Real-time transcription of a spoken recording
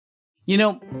You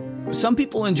know, some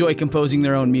people enjoy composing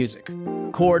their own music,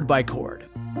 chord by chord,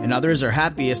 and others are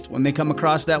happiest when they come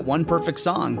across that one perfect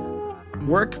song.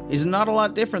 Work is not a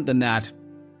lot different than that.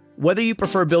 Whether you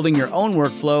prefer building your own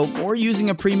workflow or using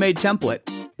a pre-made template,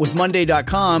 with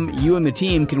Monday.com, you and the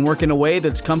team can work in a way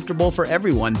that's comfortable for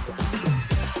everyone.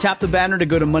 Tap the banner to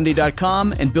go to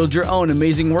Monday.com and build your own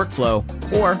amazing workflow,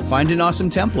 or find an awesome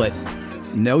template.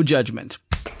 No judgment.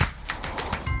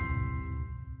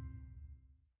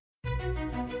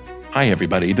 Hi,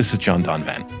 everybody. This is John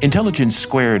Donvan. Intelligence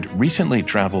Squared recently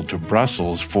traveled to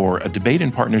Brussels for a debate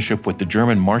in partnership with the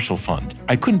German Marshall Fund.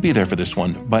 I couldn't be there for this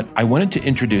one, but I wanted to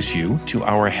introduce you to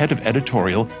our head of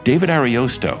editorial, David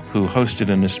Ariosto, who hosted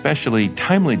an especially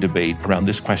timely debate around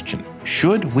this question.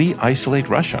 Should we isolate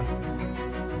Russia?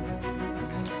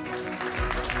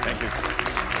 Thank you.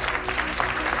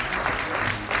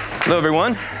 Hello,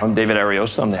 everyone. I'm David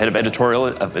Ariosto. I'm the head of editorial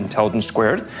of Intelligence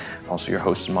Squared. Also your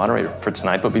host and moderator for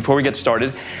tonight. But before we get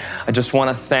started, I just want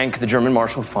to thank the German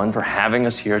Marshall Fund for having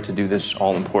us here to do this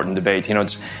all-important debate. You know,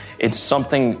 it's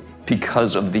something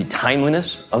because of the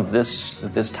timeliness of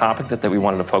this topic that we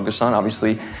wanted to focus on.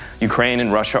 Obviously, Ukraine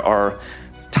and Russia are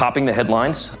topping the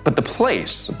headlines, but the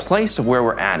place of where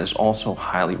we're at is also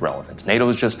highly relevant. NATO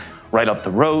is just right up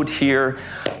the road here.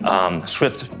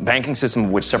 SWIFT banking system,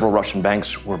 of which several Russian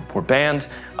banks were banned,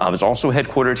 is also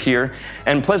headquartered here.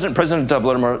 And President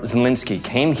Volodymyr Zelensky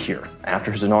came here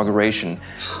after his inauguration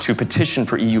to petition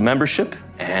for EU membership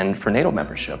and for NATO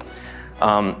membership.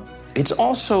 It's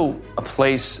also a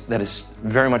place that is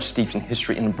very much steeped in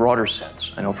history in a broader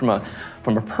sense. I know from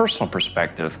a personal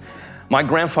perspective, my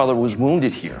grandfather was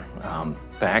wounded here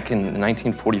back in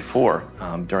 1944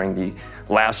 during the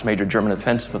last major German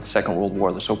offensive of the Second World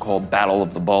War, the so-called Battle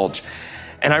of the Bulge.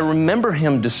 And I remember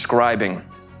him describing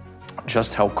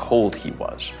just how cold he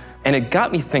was. And it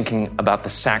got me thinking about the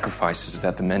sacrifices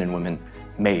that the men and women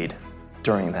made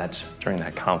during that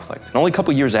conflict. And only a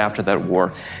couple years after that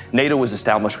war, NATO was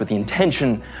established with the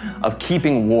intention of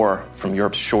keeping war from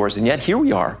Europe's shores. And yet here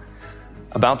we are,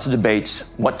 about to debate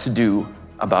what to do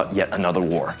about yet another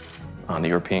war on the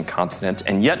European continent.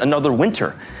 And yet another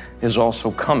winter is also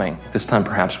coming, this time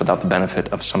perhaps without the benefit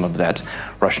of some of that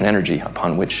Russian energy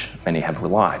upon which many have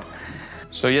relied.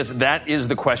 So yes, that is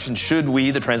the question. Should we,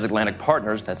 the transatlantic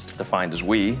partners, that's defined as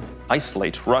we,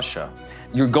 isolate Russia?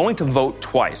 You're going to vote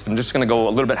twice. I'm just going to go a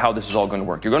little bit how this is all going to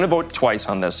work. You're going to vote twice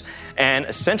on this. And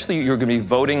essentially, you're going to be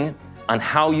voting on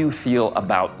how you feel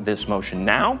about this motion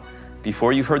now,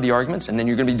 before you've heard the arguments, and then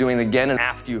you're going to be doing it again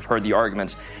after you've heard the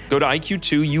arguments. Go to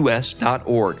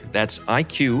iq2us.org. That's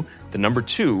IQ, the number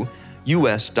 2,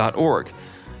 us.org.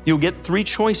 You'll get 3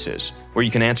 choices where you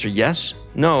can answer yes,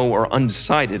 no, or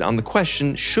undecided on the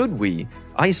question, should we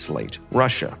isolate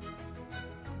Russia?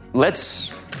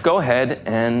 Let's go ahead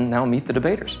and now meet the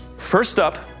debaters. First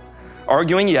up,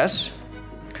 arguing yes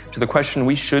to the question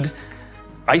we should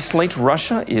isolate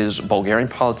Russia is Bulgarian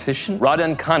politician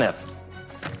Radan Kanev.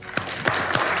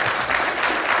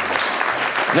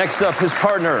 Next up, his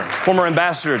partner, former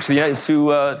ambassador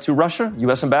to Russia,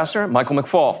 U.S. Ambassador Michael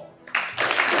McFaul.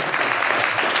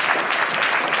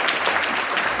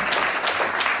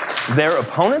 Their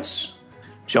opponents,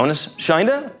 Jonas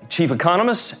Scheinde, chief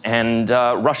economist and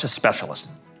Russia specialist.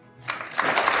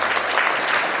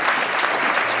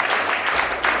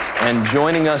 And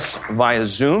joining us via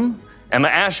Zoom, Emma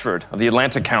Ashford of the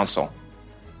Atlantic Council.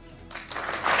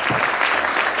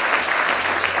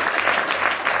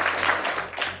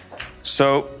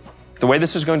 So the way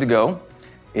this is going to go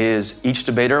is each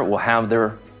debater will have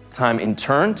their time in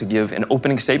turn to give an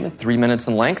opening statement, 3 minutes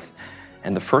in length.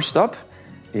 And the first up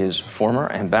is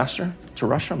former ambassador to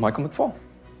Russia, Michael McFaul.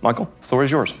 Michael, the floor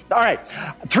is yours. All right.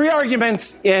 3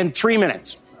 arguments in 3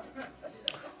 minutes.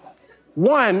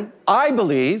 One, I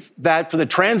believe that for the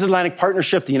transatlantic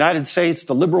partnership, the United States,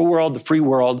 the liberal world, the free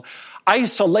world,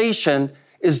 isolation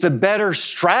is the better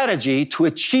strategy to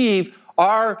achieve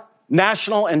our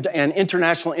national and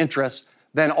international interests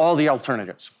than all the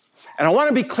alternatives. And I want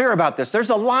to be clear about this. There's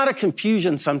a lot of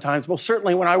confusion sometimes, well,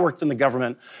 certainly when I worked in the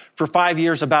government for 5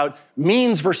 years about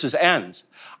means versus ends.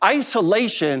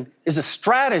 Isolation is a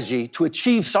strategy to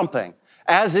achieve something,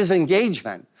 as is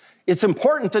engagement. It's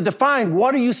important to define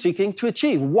what are you seeking to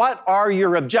achieve? What are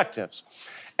your objectives?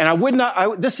 And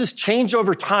this has changed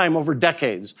over time, over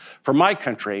decades for my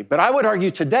country, but I would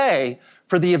argue today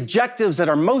for the objectives that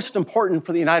are most important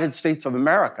for the United States of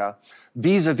America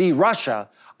vis-a-vis Russia,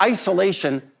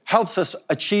 isolation helps us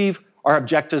achieve our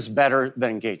objectives better than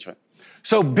engagement.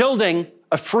 So building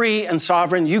a free and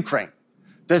sovereign Ukraine.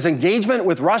 Does engagement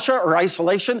with Russia or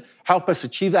isolation help us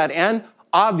achieve that end?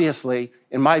 Obviously,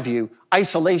 in my view,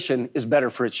 isolation is better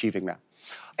for achieving that.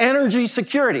 Energy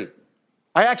security.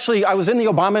 I was in the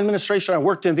Obama administration. I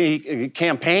worked in the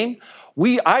campaign.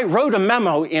 I wrote a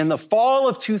memo in the fall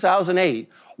of 2008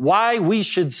 why we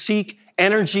should seek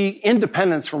energy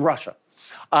independence from Russia.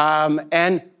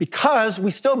 And because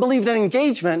we still believed in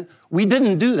engagement, we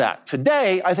didn't do that.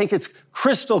 Today, I think it's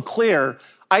crystal clear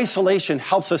isolation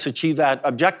helps us achieve that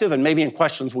objective, and maybe in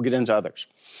questions we'll get into others.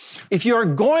 If you're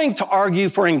going to argue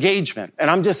for engagement,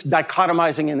 and I'm just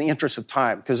dichotomizing in the interest of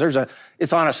time because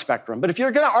it's on a spectrum, but if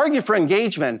you're going to argue for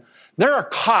engagement, there are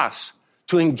costs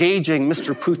to engaging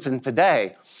Mr. Putin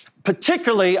today,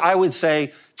 particularly, I would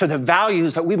say, to the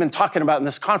values that we've been talking about in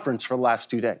this conference for the last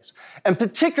 2 days. And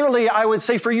particularly, I would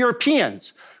say, for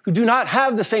Europeans who do not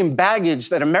have the same baggage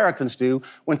that Americans do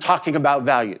when talking about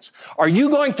values. Are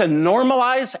you going to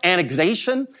normalize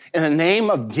annexation in the name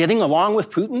of getting along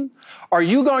with Putin? Are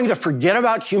you going to forget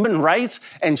about human rights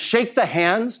and shake the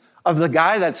hands of the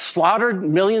guy that slaughtered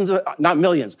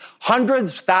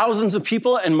hundreds, thousands of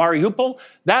people in Mariupol?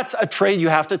 That's a trade you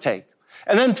have to take.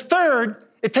 And then third,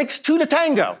 it takes two to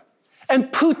tango. And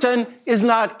Putin is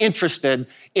not interested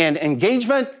in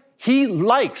engagement. He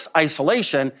likes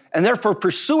isolation, and therefore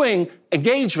pursuing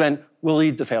engagement will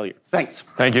lead to failure. Thanks.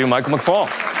 Thank you, Michael McFaul.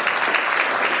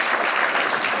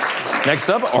 Next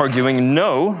up, arguing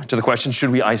no to the question,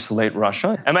 should we isolate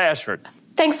Russia? Emma Ashford.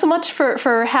 Thanks so much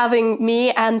for having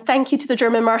me, and thank you to the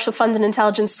German Marshall Fund and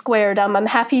Intelligence Squared. I'm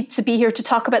happy to be here to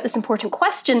talk about this important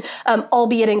question,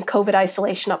 albeit in COVID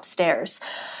isolation upstairs.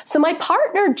 So my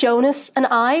partner Jonas and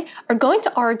I are going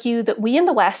to argue that we in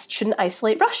the West shouldn't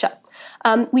isolate Russia.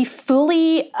 We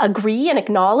fully agree and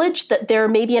acknowledge that there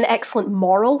may be an excellent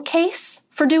moral case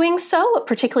for doing so,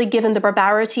 particularly given the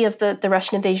barbarity of the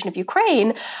Russian invasion of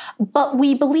Ukraine. But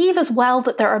we believe as well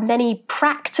that there are many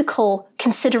practical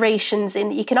considerations in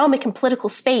the economic and political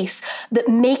space that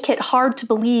make it hard to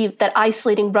believe that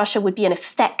isolating Russia would be an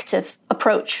effective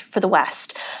approach for the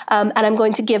West. And I'm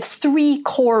going to give three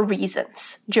core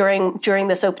reasons during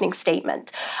this opening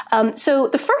statement. So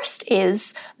the first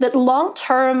is that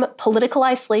long-term political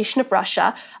isolation of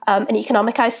Russia and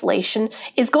economic isolation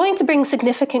is going to bring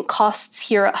significant costs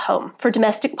here at home for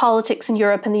domestic politics in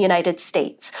Europe and the United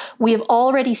States. We have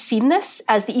already seen this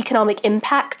as the economic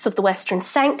impacts of the Western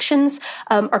sanctions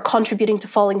are contributing to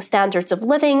falling standards of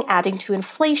living, adding to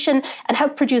inflation, and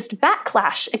have produced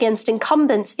backlash against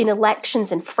incumbents in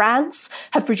elections in France,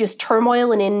 have produced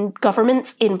turmoil in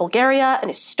governments in Bulgaria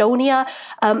and Estonia,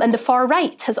 and the far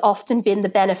right has often been the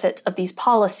benefit of these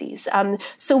policies.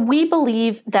 So we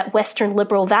believe that Western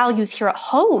liberal values here at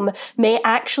home may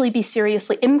actually be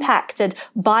seriously impacted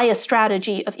by a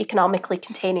strategy of economically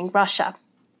containing Russia.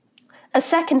 A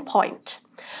second point.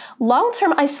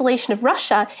 Long-term isolation of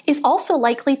Russia is also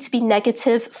likely to be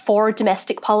negative for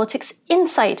domestic politics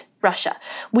inside Russia.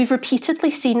 We've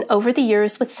repeatedly seen over the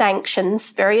years with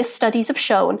sanctions, various studies have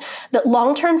shown that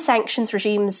long-term sanctions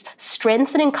regimes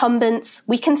strengthen incumbents,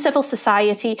 weaken civil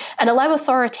society, and allow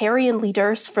authoritarian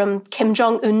leaders from Kim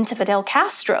Jong-un to Fidel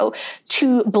Castro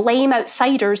to blame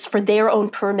outsiders for their own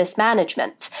poor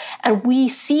mismanagement. And we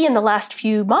see in the last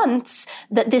few months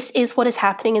that this is what is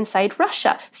happening inside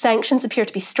Russia. Sanctions appear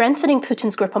to be strengthening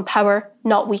Putin's grip on power,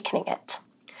 not weakening it.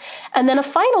 And then a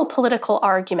final political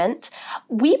argument,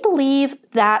 we believe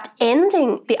that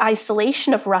ending the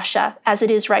isolation of Russia as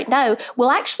it is right now will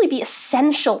actually be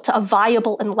essential to a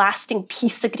viable and lasting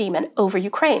peace agreement over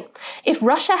Ukraine. If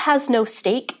Russia has no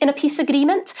stake in a peace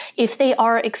agreement, if they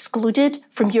are excluded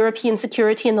from European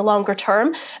security in the longer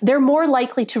term, they're more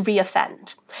likely to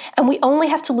reoffend. And we only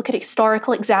have to look at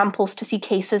historical examples to see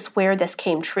cases where this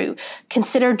came true.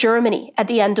 Consider Germany at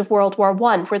the end of World War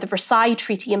I, where the Versailles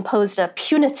Treaty imposed a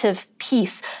punitive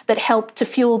peace that helped to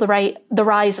fuel the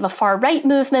rise of a far-right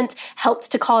movement, helped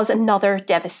to cause another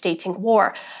devastating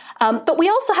war. But we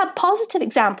also have positive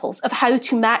examples of how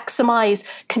to maximize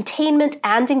containment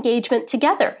and engagement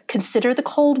together. Consider the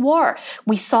Cold War.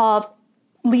 We saw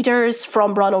leaders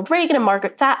from Ronald Reagan and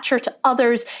Margaret Thatcher to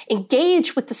others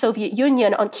engage with the Soviet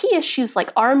Union on key issues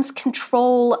like arms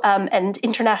control and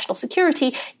international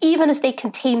security, even as they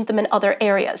contained them in other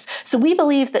areas. So we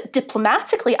believe that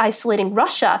diplomatically isolating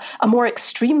Russia, a more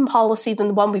extreme policy than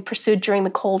the one we pursued during the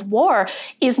Cold War,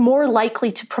 is more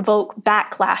likely to provoke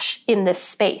backlash in this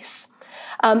space.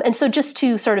 And so just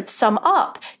to sort of sum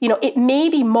up, it may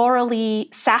be morally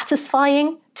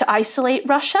satisfying to isolate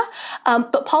Russia,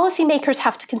 but policymakers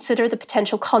have to consider the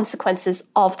potential consequences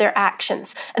of their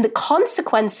actions. And the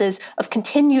consequences of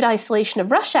continued isolation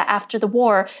of Russia after the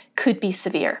war could be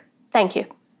severe. Thank you.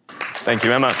 Thank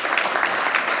you, Emma.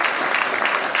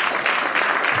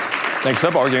 Next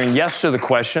up, arguing yes to the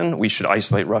question, we should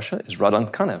isolate Russia, is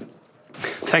Radan Kanev.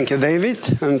 Thank you, David.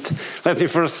 And let me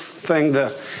first thank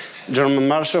the German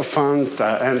Marshall Fund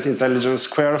and Intelligence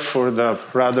Squared for the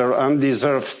rather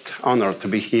undeserved honor to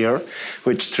be here,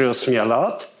 which thrills me a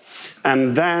lot.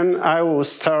 And then I will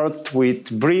start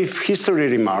with brief history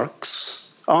remarks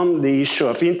on the issue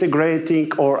of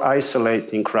integrating or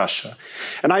isolating Russia.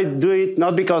 And I do it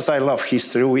not because I love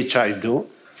history, which I do,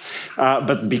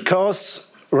 but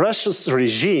because Russia's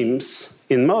regimes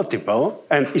in multiple,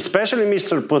 and especially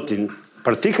Mr. Putin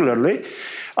particularly,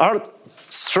 are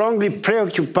strongly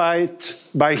preoccupied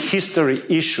by history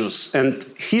issues, and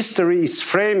history is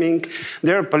framing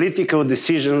their political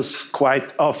decisions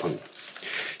quite often.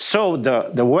 So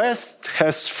the West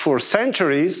has, for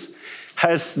centuries,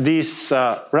 has this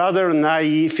rather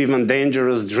naive, even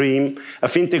dangerous dream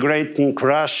of integrating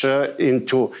Russia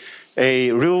into a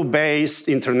rule-based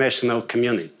international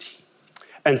community.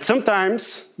 And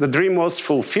sometimes the dream was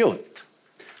fulfilled.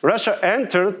 Russia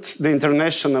entered the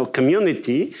international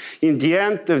community in the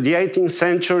end of the 18th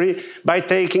century by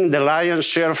taking the lion's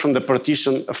share from the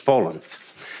partition of Poland,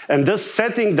 and thus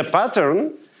setting the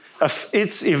pattern of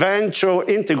its eventual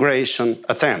integration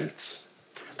attempts.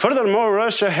 Furthermore,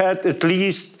 Russia had at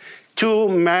least two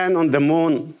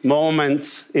man-on-the-moon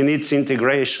moments in its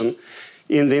integration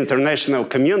in the international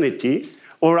community,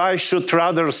 or I should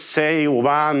rather say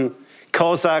one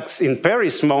Cossacks in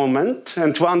Paris moment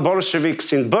and one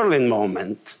Bolsheviks in Berlin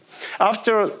moment.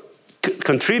 After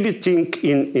contributing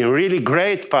in really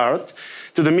great part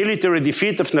to the military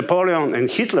defeat of Napoleon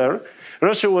and Hitler,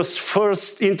 Russia was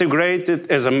first integrated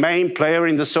as a main player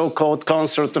in the so-called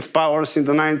concert of powers in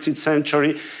the 19th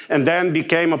century, and then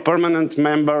became a permanent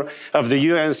member of the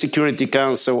UN Security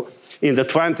Council in the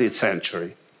 20th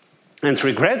century. And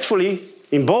regretfully,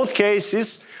 in both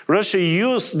cases, Russia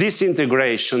used this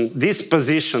integration, this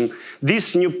position,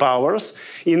 these new powers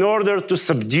in order to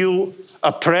subdue,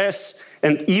 oppress,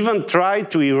 and even try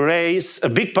to erase a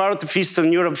big part of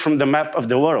Eastern Europe from the map of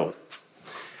the world,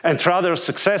 and rather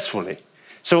successfully.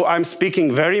 So I'm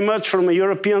speaking very much from a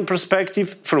European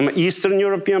perspective, from an Eastern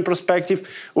European perspective,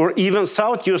 or even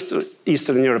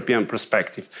Southeastern European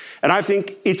perspective. And I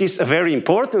think it is a very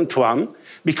important one,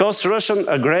 because Russian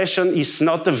aggression is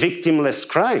not a victimless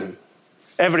crime.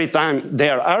 Every time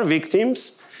there are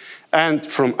victims, and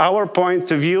from our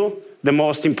point of view, the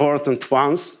most important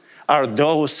ones are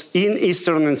those in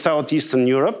Eastern and Southeastern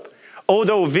Europe,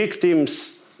 although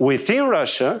victims within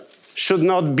Russia should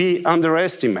not be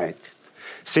underestimated.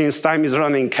 Since time is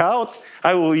running out,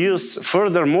 I will use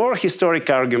furthermore historic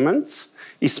arguments,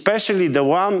 especially the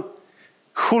one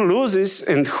who loses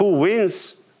and who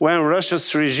wins when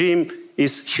Russia's regime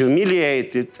is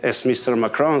humiliated, as Mr.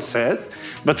 Macron said,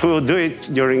 but we will do it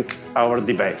during our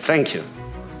debate. Thank you.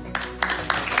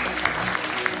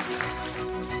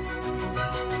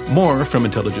 More from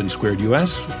Intelligence Squared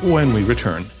US when we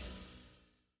return.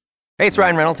 Hey, it's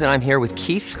Ryan Reynolds, and I'm here with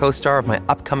Keith, co-star of my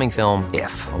upcoming film,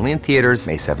 If, only in theaters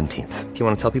May 17th. Do you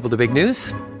want to tell people the big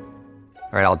news?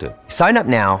 All right, I'll do it. Sign up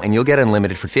now and you'll get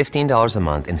unlimited for $15 a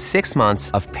month and 6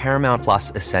 months of Paramount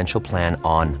Plus Essential Plan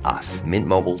on us.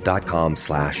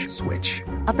 MintMobile.com/switch.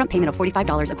 Upfront payment of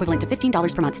 $45 equivalent to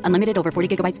 $15 per month. Unlimited over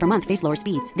 40 gigabytes per month. Face lower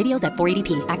speeds. Videos at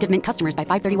 480p. Active Mint customers by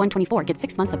 531.24 get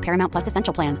 6 months of Paramount Plus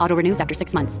Essential Plan. Auto renews after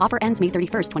 6 months. Offer ends May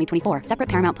 31st, 2024. Separate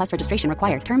Paramount Plus registration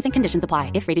required. Terms and conditions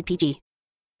apply if rated PG.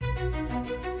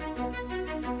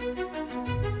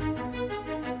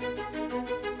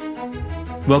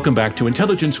 Welcome back to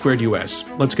Intelligence Squared US.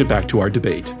 Let's get back to our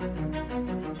debate.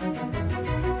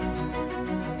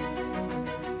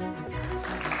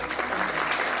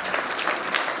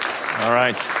 All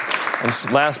right. And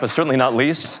last but certainly not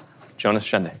least, Jonas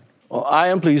Schende. Well, I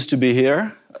am pleased to be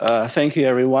here. Thank you,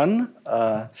 everyone,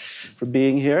 for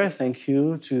being here. Thank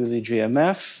you to the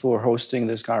GMF for hosting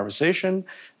this conversation,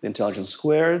 the Intelligence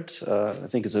Squared. I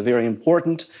think it's a very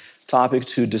important topic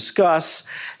to discuss.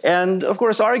 And, of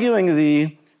course, arguing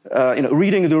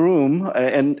reading the room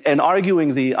and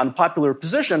arguing the unpopular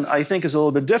position, I think, is a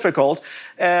little bit difficult.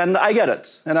 And I get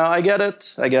it. I get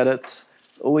it.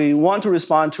 We want to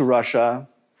respond to Russia.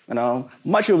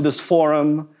 Much of this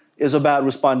forum is about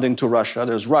responding to Russia.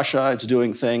 There's Russia, it's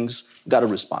doing things, got to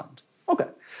respond. Okay.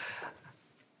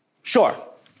 Sure.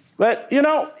 But,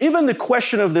 even the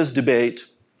question of this debate,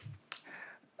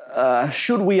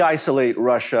 should we isolate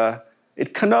Russia,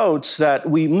 it connotes that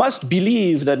we must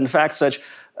believe that, in fact, such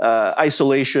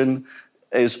isolation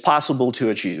is possible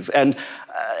to achieve. And,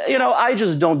 I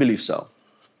just don't believe so.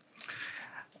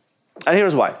 And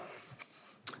here's why.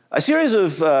 A series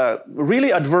of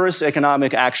really adverse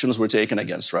economic actions were taken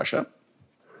against Russia.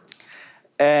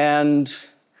 And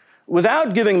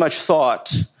without giving much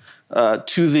thought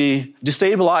to the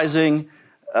destabilizing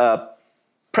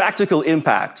practical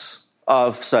impacts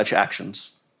of such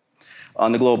actions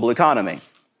on the global economy.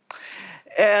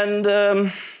 And,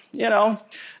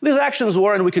 these actions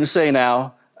were, and we can say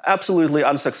now, absolutely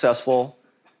unsuccessful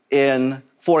in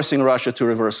forcing Russia to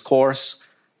reverse course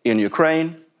in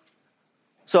Ukraine.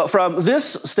 So from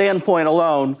this standpoint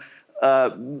alone,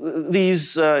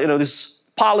 this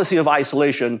policy of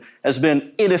isolation has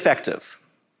been ineffective.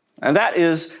 And that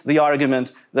is the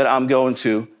argument that I'm going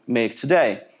to make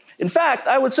today. In fact,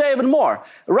 I would say even more.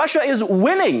 Russia is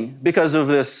winning because of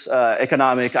this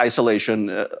economic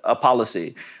isolation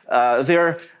policy.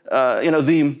 The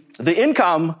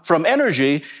income from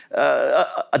energy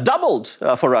doubled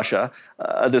for Russia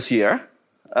this year.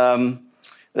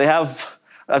 They have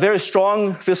a very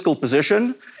strong fiscal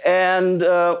position, and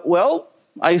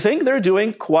I think they're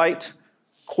doing quite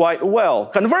well.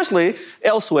 Conversely,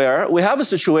 elsewhere, we have a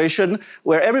situation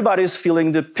where everybody's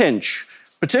feeling the pinch.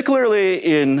 Particularly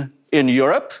in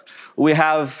Europe, we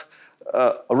have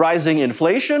rising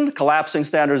inflation, collapsing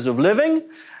standards of living,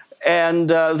 and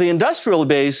the industrial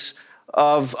base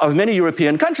of many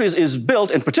European countries is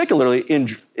built, and particularly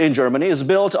in Germany, is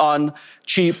built on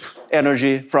cheap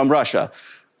energy from Russia.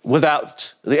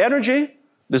 Without the energy,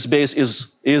 this base is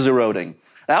eroding.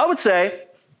 Now, I would say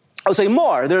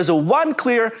more. There's one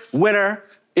clear winner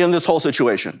in this whole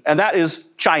situation, and that is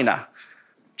China.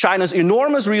 China's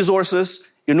enormous resources,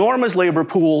 enormous labor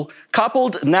pool,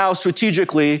 coupled now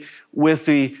strategically with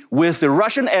the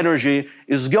Russian energy,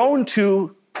 is going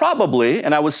to probably,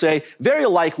 and I would say very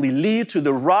likely, lead to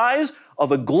the rise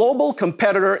of a global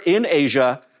competitor in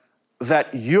Asia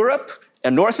that Europe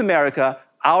and North America,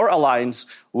 our alliance,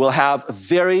 will have a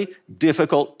very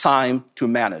difficult time to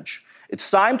manage. It's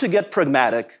time to get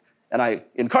pragmatic, and I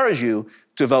encourage you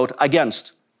to vote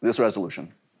against this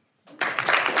resolution.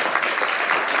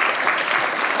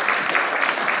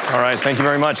 All right, thank you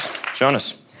very much,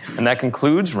 Jonas. And that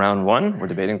concludes round one. We're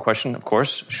debating a question, of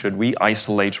course, should we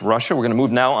isolate Russia? We're going to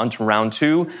move now on to round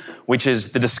two, which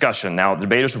is the discussion. Now, the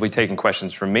debaters will be taking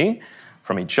questions from me,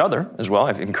 from each other as well.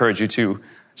 I encourage you to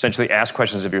essentially ask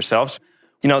questions of yourselves.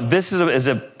 This is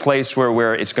a place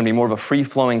where it's going to be more of a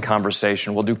free-flowing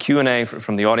conversation. We'll do Q&A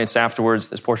from the audience afterwards.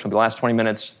 This portion will be the last 20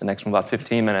 minutes, the next one about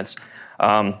 15 minutes.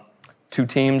 Two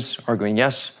teams arguing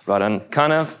yes, Radan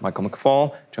Kanev, Michael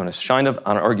McFaul, Jonas Scheindov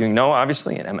arguing no,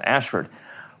 obviously, and Emma Ashford.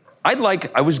 I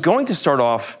was going to start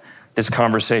off this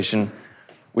conversation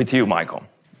with you, Michael.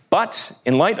 But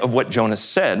in light of what Jonas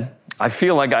said, I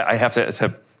feel like I have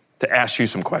to ask you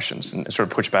some questions and sort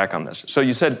of push back on this. So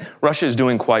you said Russia is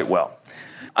doing quite well.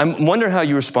 I wonder how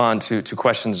you respond to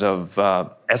questions of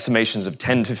estimations of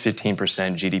 10 to 15%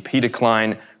 GDP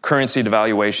decline, currency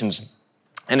devaluations,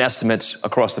 and estimates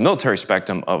across the military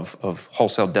spectrum of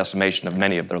wholesale decimation of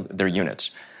many of their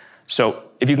units. So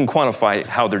if you can quantify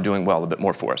how they're doing well a bit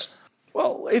more for us.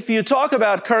 Well, if you talk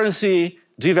about currency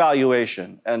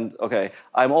devaluation, and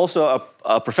I'm also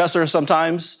a professor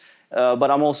sometimes,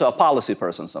 but I'm also a policy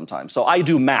person sometimes. So I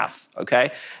do math,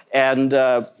 And,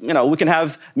 we can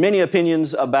have many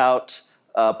opinions about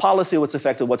policy, what's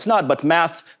effective, what's not, but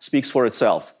math speaks for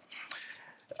itself.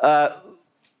 The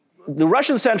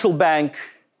Russian central bank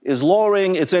is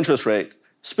lowering its interest rate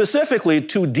specifically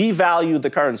to devalue the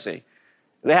currency.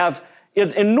 They have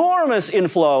an enormous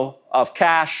inflow of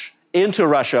cash into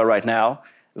Russia right now.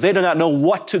 They do not know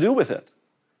what to do with it.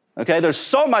 There's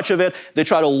so much of it. They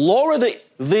try to lower the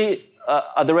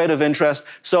rate of interest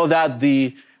so that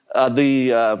the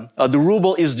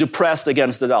ruble is depressed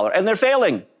against the dollar, and they're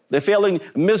failing. They're failing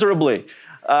miserably.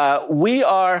 We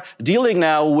are dealing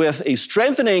now with a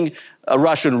strengthening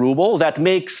Russian ruble that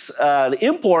makes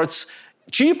imports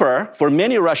cheaper for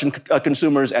many Russian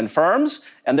consumers and firms,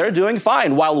 and they're doing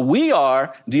fine, while we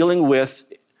are dealing with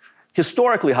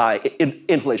historically high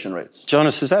inflation rates.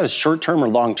 Jonas, is that a short-term or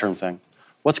long-term thing?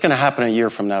 What's going to happen a year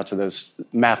from now to those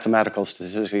mathematical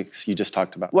statistics you just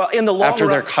talked about? Well, in the long after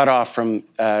run, they're cut off from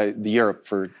Europe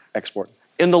for export.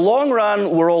 In the long run,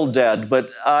 we're all dead,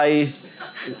 but I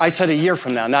said a year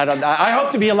from now. I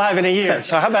hope to be alive in a year,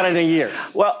 so how about in a year?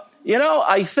 Well,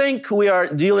 I think we are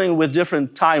dealing with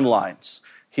different timelines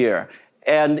here.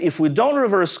 And if we don't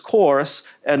reverse course,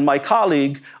 and my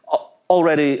colleague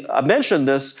already mentioned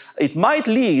this, it might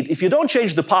lead, if you don't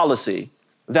change the policy,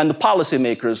 then the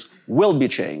policymakers will be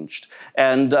changed.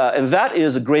 And that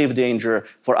is a grave danger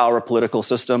for our political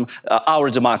system, our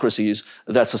democracies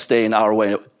that sustain our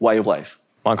way of life.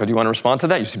 Michael, do you want to respond to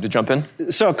that? You seem to jump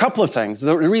in. So a couple of things.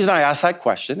 The reason I asked that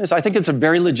question is I think it's a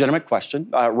very legitimate question.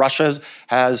 Russia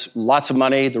has lots of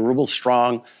money. The ruble's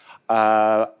strong.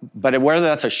 But whether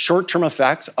that's a short-term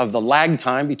effect of the lag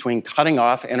time between cutting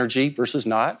off energy versus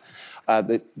not,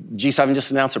 The G7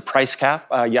 just announced a price cap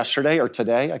yesterday or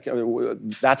today.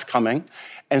 That's coming.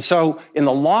 And so in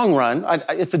the long run,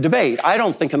 it's a debate. I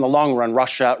don't think in the long run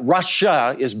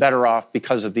Russia is better off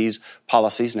because of these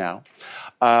policies now.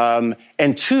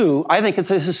 And two, I think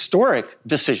it's a historic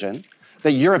decision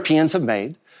that Europeans have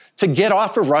made to get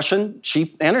off of Russian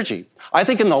cheap energy. I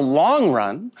think in the long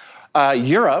run,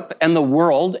 Europe and the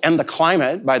world and the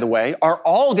climate, by the way, are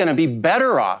all going to be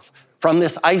better off from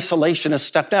this isolationist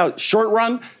step out. Short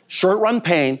run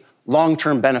pain,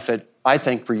 long-term benefit, I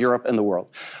think, for Europe and the world.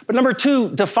 But number two,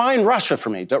 define Russia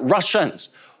for me, the Russians.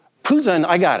 Putin,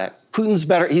 I got it. Putin's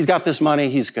better. He's got this money.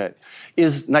 He's good.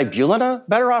 Is Nabulina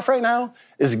better off right now?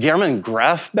 Is German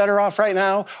Gref better off right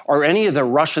now? Are any of the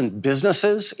Russian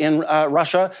businesses in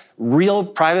Russia, real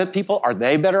private people, are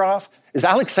they better off? Is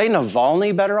Alexei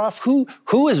Navalny better off?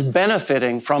 Who is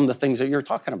benefiting from the things that you're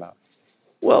talking about?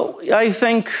 Well, I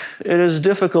think it is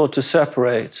difficult to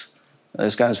separate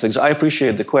these kinds of things. I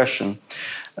appreciate the question.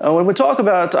 When we talk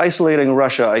about isolating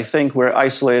Russia, I think we're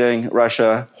isolating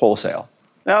Russia wholesale.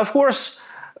 Now, of course,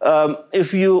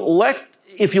 if you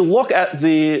look at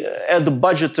the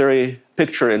budgetary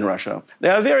picture in Russia, they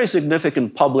have a very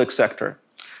significant public sector.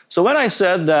 So when I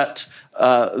said that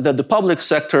the public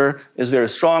sector is very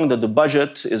strong, that the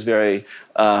budget is very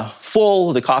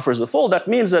full, the coffers are full, that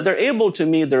means that they're able to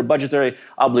meet their budgetary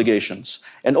obligations.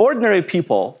 And ordinary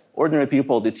people,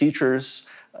 the teachers,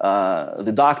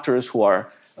 the doctors who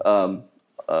are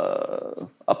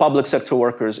public sector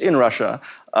workers in Russia,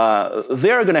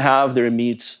 they're going to have their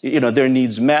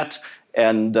needs met,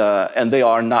 and they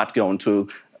are not going to,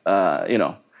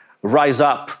 rise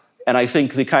up. And I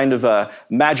think the kind of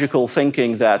magical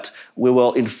thinking that we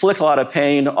will inflict a lot of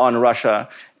pain on Russia,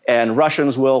 and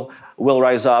Russians will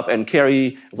rise up and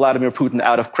carry Vladimir Putin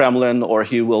out of Kremlin, or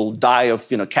he will die of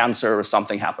cancer or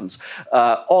something happens.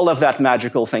 All of that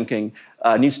magical thinking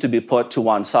needs to be put to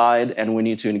one side, and we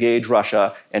need to engage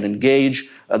Russia and engage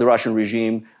the Russian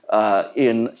regime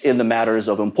in the matters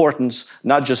of importance,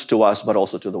 not just to us, but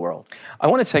also to the world. I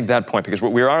want to take that point because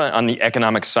we are on the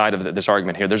economic side of this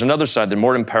argument here. There's another side, the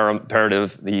more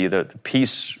imperative, the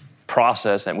peace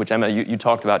process, which, Emma, you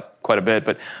talked about quite a bit.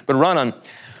 But Ronan,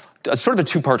 sort of a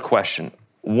two-part question.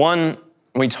 One,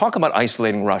 when we talk about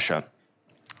isolating Russia,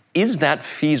 is that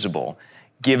feasible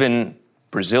given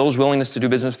Brazil's willingness to do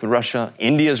business with Russia,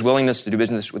 India's willingness to do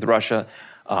business with Russia,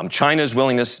 China's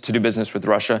willingness to do business with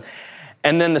Russia?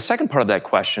 And then the second part of that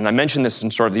question, I mentioned this in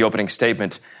sort of the opening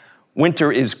statement,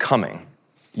 winter is coming.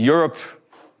 Europe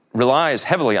relies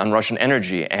heavily on Russian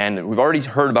energy, and we've already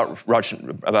heard about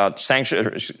rationing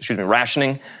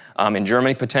in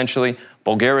Germany potentially.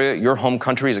 Bulgaria, your home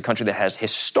country, is a country that has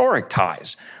historic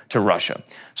ties to Russia.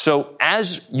 So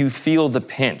as you feel the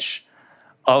pinch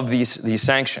of these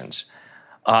sanctions,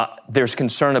 there's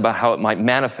concern about how it might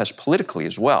manifest politically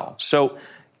as well. So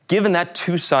given that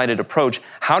two-sided approach,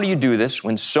 how do you do this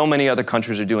when so many other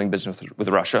countries are doing business with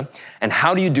Russia? And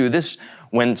how do you do this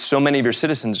when so many of your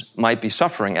citizens might be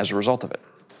suffering as a result of it?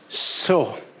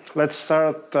 So let's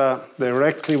start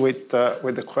directly with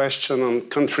the question on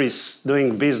countries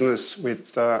doing business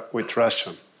with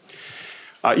Russia.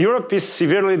 Europe is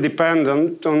severely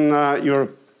dependent on your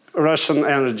Russian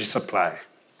energy supply.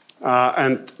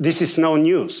 And this is no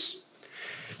news.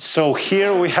 So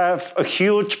here we have a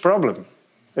huge problem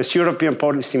as European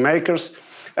policymakers.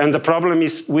 And the problem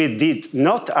is we did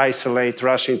not isolate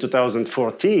Russia in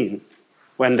 2014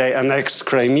 when they annexed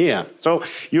Crimea. So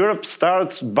Europe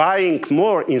starts buying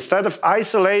more. Instead of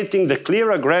isolating the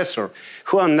clear aggressor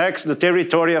who annexed the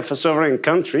territory of a sovereign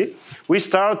country, we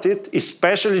started,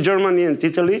 especially Germany and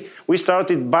Italy, we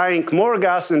started buying more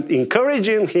gas and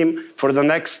encouraging him for the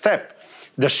next step.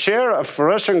 The share of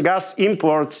Russian gas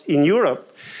imports in Europe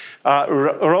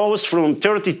rose from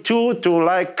 32 to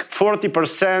like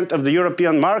 40% of the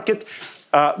European market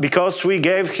because we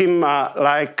gave him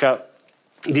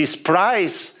this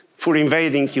price for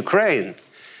invading Ukraine.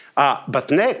 But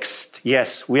next,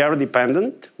 yes, we are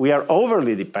dependent. We are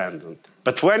overly dependent.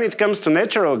 But when it comes to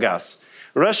natural gas,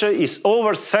 Russia is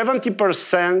over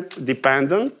 70%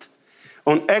 dependent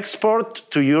on export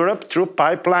to Europe through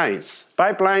pipelines.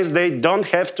 Pipelines they don't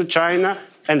have to China,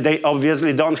 and they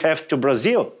obviously don't have to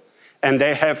Brazil. And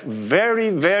they have very,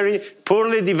 very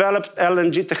poorly developed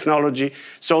LNG technology,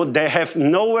 so they have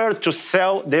nowhere to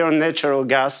sell their natural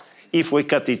gas if we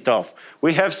cut it off.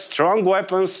 We have strong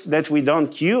weapons that we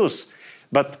don't use.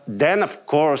 But then, of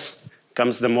course,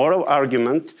 comes the moral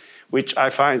argument, which I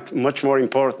find much more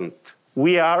important.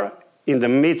 We are in the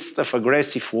midst of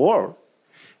aggressive war.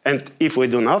 And if we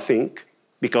do nothing,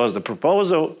 because the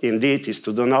proposal indeed is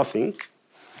to do nothing,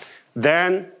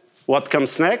 then what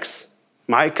comes next?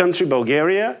 my country,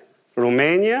 Bulgaria,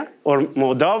 Romania, or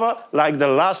Moldova, like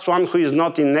the last one who is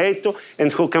not in NATO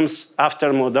and who comes after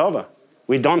Moldova?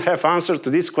 We don't have answer to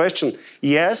this question.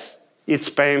 Yes, it's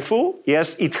painful. Yes,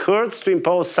 it hurts to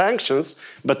impose sanctions,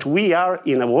 but we are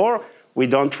in a war. We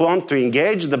don't want to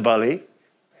engage the bully.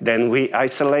 Then we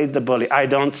isolate the bully. I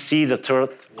don't see the third.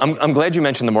 I'm glad you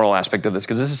mentioned the moral aspect of this,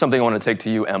 because this is something I want to take to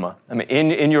you, Emma. I mean,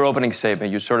 in your opening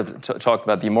statement, you sort of talked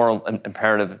about the moral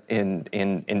imperative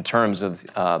in terms of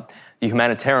the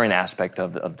humanitarian aspect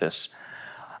of this.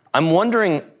 I'm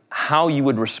wondering how you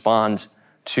would respond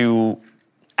to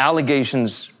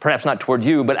allegations, perhaps not toward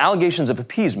you, but allegations of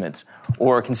appeasement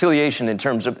or conciliation in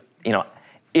terms of,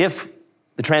 if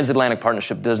the transatlantic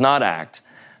partnership does not act,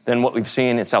 then what we've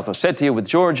seen in South Ossetia with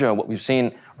Georgia, what we've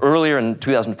seen earlier in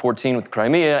 2014 with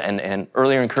Crimea and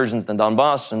earlier incursions in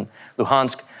Donbass and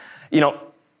Luhansk,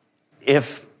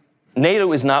 if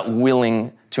NATO is not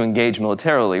willing to engage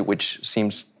militarily, which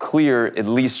seems clear, at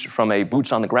least from a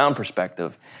boots-on-the-ground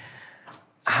perspective,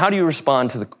 how do you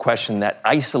respond to the question that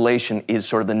isolation is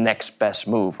sort of the next best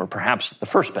move, or perhaps the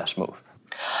first best move?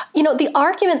 The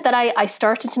argument that I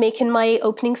started to make in my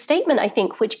opening statement, I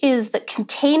think, which is that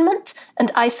containment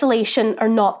and isolation are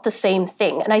not the same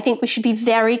thing. And I think we should be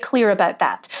very clear about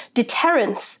that.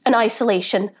 Deterrence and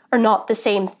isolation are not the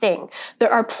same thing.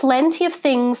 There are plenty of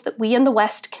things that we in the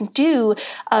West can do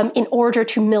in order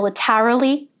to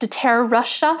militarily deter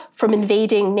Russia from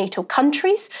invading NATO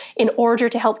countries, in order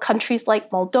to help countries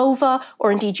like Moldova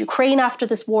or indeed Ukraine after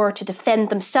this war to defend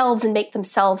themselves and make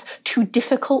themselves too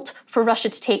difficult for Russia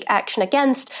to take action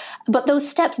against. But those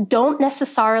steps don't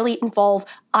necessarily involve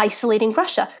isolating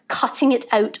Russia, cutting it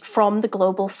out from the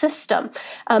global system.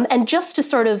 And just to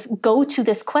sort of go to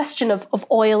this question of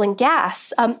oil and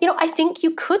gas, I think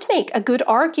you could make a good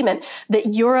argument that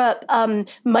Europe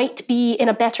might be in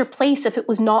a better place if it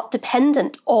was not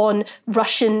dependent on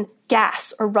Russian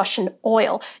gas or Russian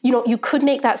oil. You could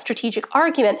make that strategic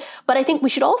argument, but I think we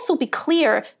should also be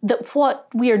clear that what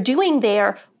we are doing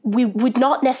there, we would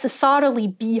not necessarily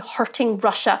be hurting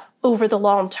Russia over the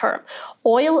long term.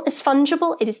 Oil is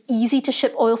fungible. It is easy to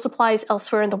ship oil supplies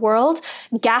elsewhere in the world.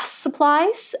 Gas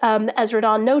supplies, as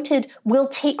Radan noted, will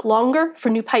take longer for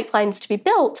new pipelines to be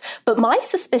built. But my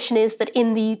suspicion is that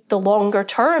in the longer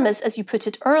term, as you put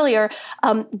it earlier,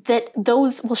 that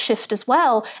those will shift as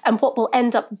well. And what we'll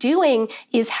end up doing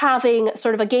is having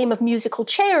sort of a game of musical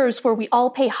chairs where we all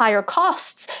pay higher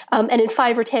costs. And in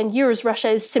 5 or 10 years, Russia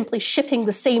is simply shipping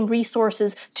the same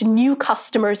resources to new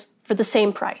customers for the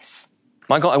same price.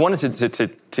 Michael, I wanted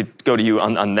to go to you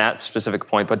on that specific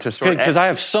point, but to sort of... Because I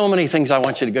have so many things I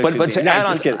want you to go to. But to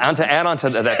add on to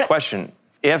that question,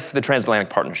 if the transatlantic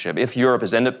partnership, if Europe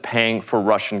is end up paying for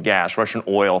Russian gas, Russian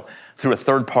oil, through a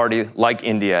third party like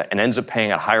India, and ends up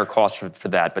paying a higher cost for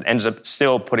that, but ends up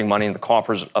still putting money in the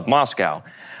coffers of Moscow,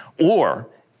 or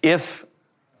if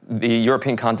the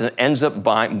European continent ends up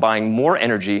buying more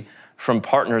energy from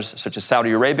partners such as Saudi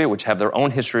Arabia, which have their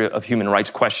own history of human rights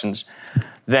questions,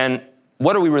 then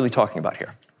what are we really talking about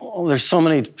here? Well, there's so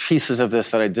many pieces of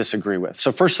this that I disagree with.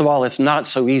 So first of all, it's not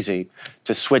so easy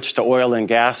to switch to oil and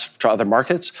gas to other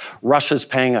markets. Russia's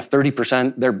paying a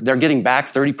 30%, they're getting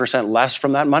back 30% less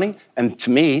from that money. And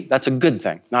to me, that's a good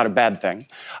thing, not a bad thing.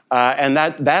 And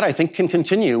that I think can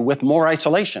continue with more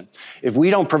isolation. If we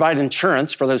don't provide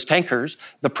insurance for those tankers,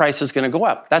 the price is going to go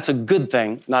up. That's a good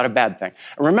thing, not a bad thing.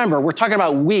 And remember, we're talking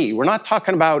about we. We're not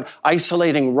talking about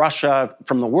isolating Russia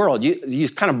from the world. You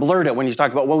kind of blurred it when you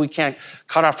talk about, well, we can't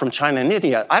cut off from China and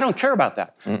India. I don't care about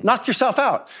that. Knock yourself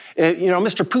out.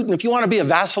 Mr. Putin, if you want to be a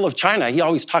vassal of China, he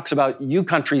always talks about you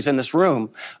countries in this room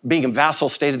being a vassal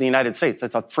state of the United States.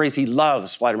 That's a phrase he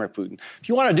loves, Vladimir Putin. If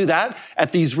you want to do that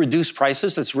at these reduced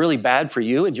prices, that's really bad for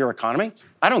you and your economy.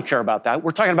 I don't care about that.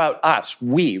 We're talking about us,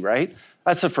 we, right?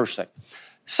 That's the first thing.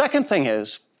 Second thing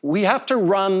is we have to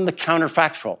run the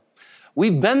counterfactual.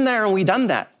 We've been there and we've done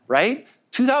that, right?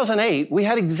 2008, we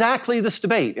had exactly this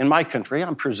debate in my country.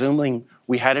 I'm presuming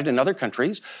we had it in other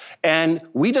countries. And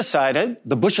we decided,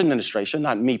 the Bush administration,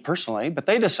 not me personally, but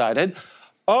they decided,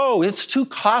 it's too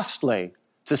costly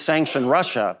to sanction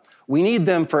Russia. We need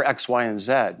them for X, Y, and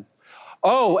Z.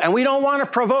 And we don't want to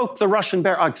provoke the Russian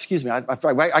bear. I guess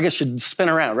I should spin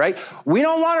around, right? We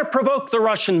don't want to provoke the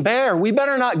Russian bear. We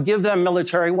better not give them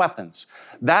military weapons.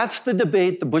 That's the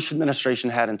debate the Bush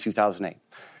administration had in 2008.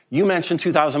 You mentioned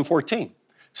 2014.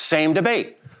 Same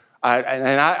debate.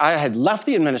 I had left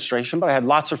the administration, but I had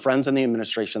lots of friends in the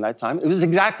administration at that time. It was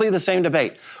exactly the same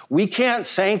debate. We can't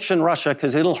sanction Russia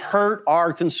because it'll hurt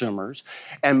our consumers.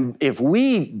 And if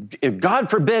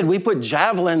God forbid, we put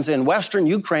javelins in Western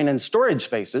Ukraine in storage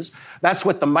spaces, that's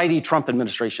what the mighty Trump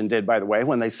administration did, by the way,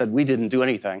 when they said we didn't do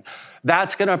anything.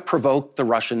 That's going to provoke the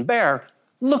Russian bear.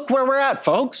 Look where we're at,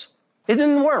 folks. It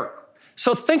didn't work.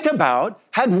 So think about,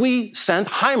 had we sent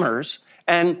HIMARS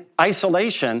and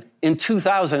isolation in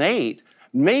 2008,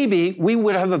 maybe we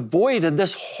would have avoided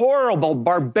this horrible,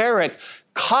 barbaric,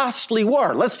 costly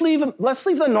war. Let's leave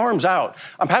the norms out.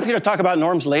 I'm happy to talk about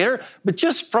norms later, but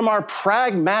just from our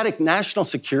pragmatic national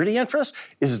security interests,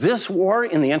 is this war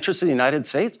in the interest of the United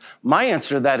States? My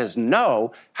answer to that is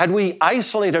no. Had we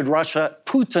isolated Russia,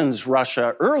 Putin's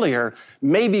Russia, earlier,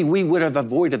 maybe we would have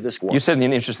avoided this war. You said in the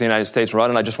interest of the United States, Rod,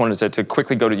 and I just wanted to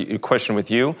quickly go to your question with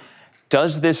you.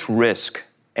 Does this risk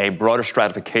a broader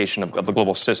stratification of the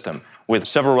global system, with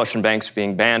several Russian banks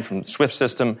being banned from the SWIFT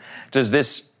system? Does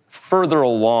this further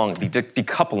along the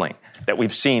decoupling that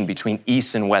we've seen between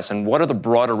East and West, and what are the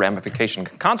broader ramification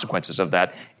consequences of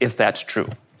that, if that's true?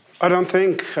 I don't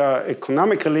think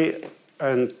economically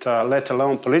and let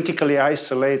alone politically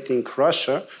isolating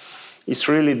Russia is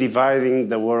really dividing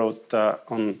the world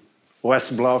on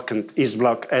West Bloc and East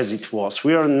Bloc as it was.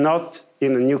 We are not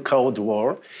in a new Cold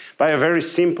War by a very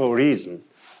simple reason.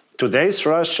 Today's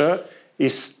Russia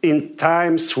is in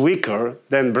times weaker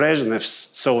than Brezhnev's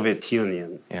Soviet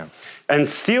Union. Yeah. And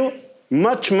still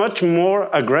much, much more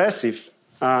aggressive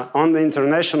on the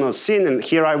international scene. And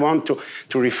here I want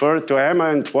to refer to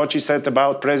Emma and what she said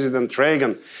about President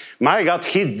Reagan. My God,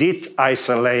 he did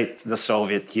isolate the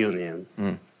Soviet Union.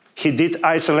 He did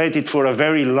isolate it for a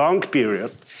very long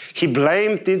period. He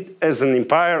blamed it as an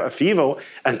empire of evil.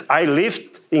 And I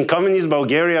lived in communist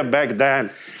Bulgaria back then.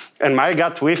 And my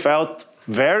God, we felt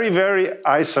very, very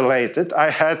isolated.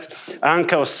 I had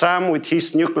Uncle Sam with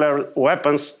his nuclear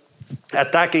weapons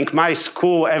attacking my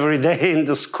school every day in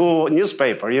the school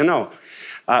newspaper, you know.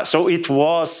 So it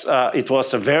was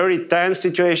a very tense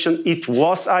situation. It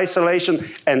was isolation,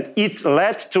 and it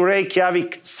led to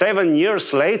Reykjavik 7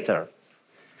 years later.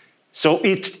 So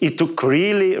it took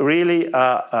really,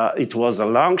 it was a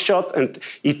long shot, and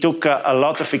it took a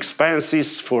lot of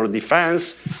expenses for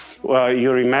defense.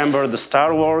 You remember the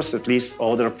Star Wars, at least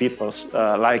older people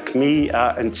like me,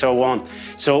 and so on.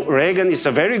 So Reagan is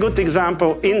a very good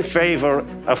example in favor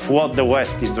of what the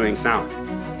West is doing now.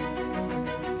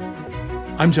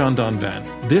 I'm John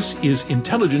Donvan. This is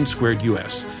Intelligence Squared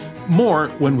US. More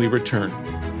when we return.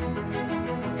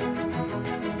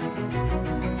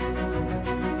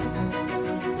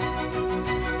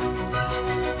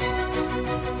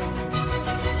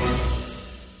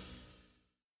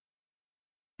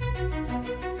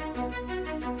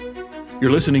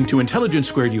 You're listening to Intelligence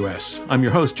Squared US. I'm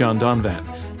your host, John Donvan.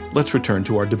 Let's return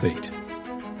to our debate.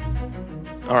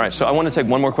 All right, so I want to take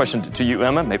one more question to you,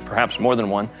 Emma, maybe perhaps more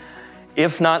than one.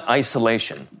 If not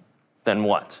isolation, then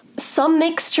what? Some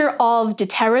mixture of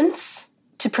deterrence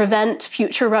to prevent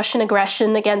future Russian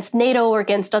aggression against NATO or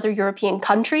against other European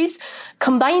countries,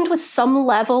 combined with some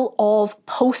level of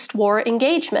post-war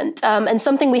engagement. And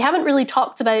something we haven't really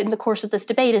talked about in the course of this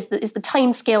debate is the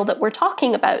timescale that we're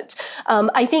talking about.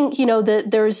 I think,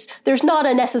 there's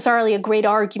not necessarily a great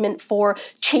argument for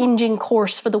changing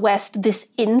course for the West this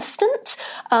instant.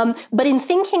 But in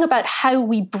thinking about how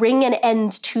we bring an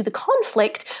end to the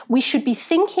conflict, we should be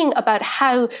thinking about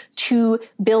how to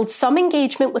build some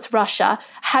engagement with Russia,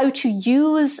 how to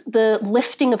use the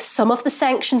lifting of some of the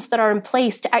sanctions that are in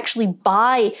place to actually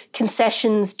buy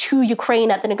concessions to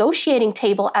Ukraine at the negotiating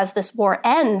table as this war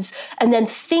ends, and then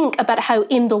think about how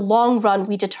in the long run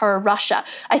we deter Russia.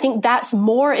 I think that's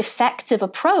more effective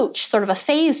approach, sort of a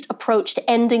phased approach to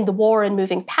ending the war and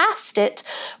moving past it,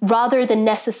 rather than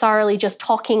necessarily just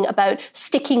talking about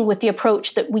sticking with the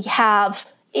approach that we have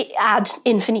ad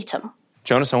infinitum.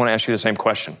 Jonas, I want to ask you the same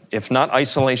question. If not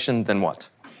isolation, then what?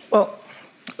 Well,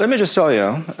 let me just tell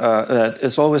you that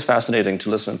it's always fascinating to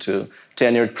listen to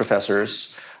tenured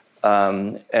professors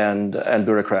and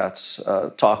bureaucrats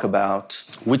talk about...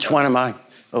 Which one am I?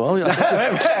 Well,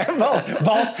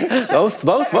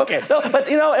 both. Okay. No, but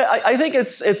I think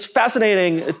it's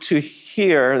fascinating to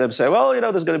hear them say, well,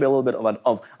 there's going to be a little bit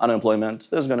of unemployment.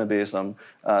 There's going to be some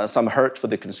hurt for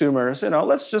the consumers.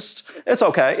 It's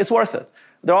okay. It's worth it.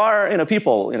 There are,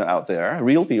 people, out there,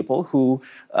 real people who,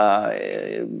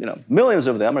 millions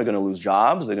of them are going to lose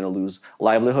jobs. They're going to lose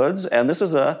livelihoods, and this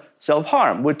is a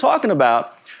self-harm. We're talking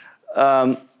about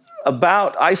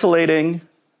isolating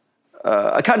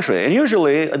a country, and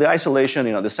usually the isolation,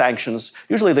 the sanctions,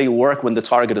 usually they work when the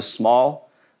target is small.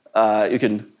 You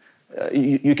can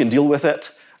you can deal with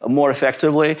it more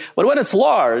effectively. But when it's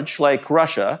large, like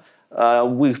Russia,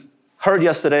 we heard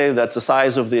yesterday that the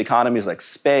size of the economy is like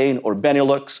Spain or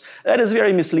Benelux. That is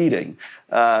very misleading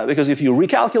because if you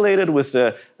recalculate it with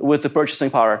the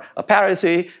purchasing power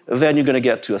parity, then you're going to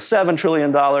get to $7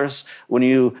 trillion. When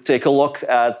you take a look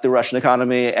at the Russian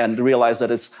economy and realize that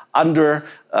it's under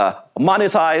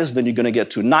monetized, then you're going to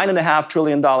get to $9.5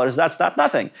 trillion. That's not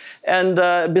nothing.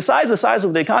 And besides the size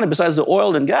of the economy, besides the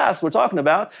oil and gas we're talking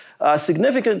about,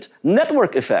 significant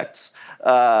network effects.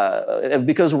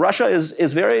 Because Russia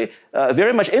is very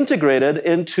much integrated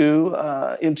into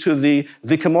the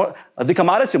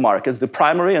commodity markets, the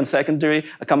primary and secondary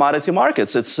commodity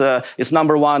markets. It's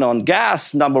number one on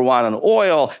gas, number one on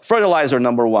oil, fertilizer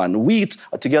number one, wheat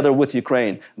together with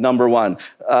Ukraine number one,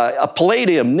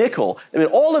 palladium, nickel. I mean,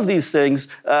 all of these things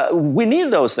we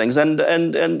need those things, and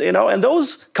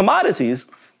those commodities.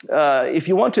 If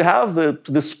you want to have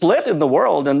the split in the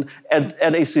world and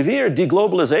a severe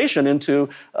deglobalization into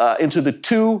the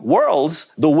two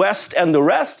worlds, the West and the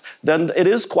rest, then it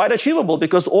is quite achievable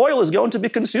because oil is going to be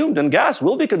consumed and gas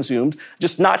will be consumed,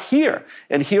 just not here.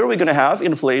 And here we're going to have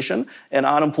inflation and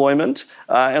unemployment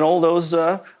and all those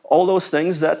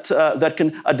things that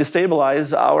can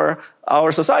destabilize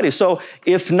our society. So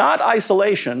if not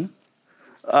isolation,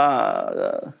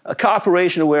 a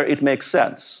cooperation where it makes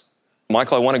sense.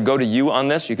 Michael, I want to go to you on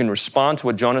this. You can respond to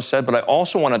what Jonas said, but I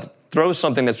also want to throw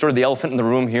something that's sort of the elephant in the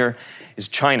room here, is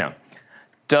China.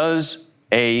 Does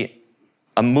a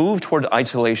move toward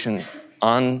isolation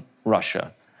on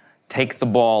Russia take the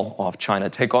ball off China,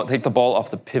 take the ball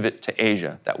off the pivot to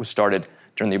Asia that was started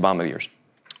during the Obama years?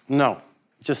 No,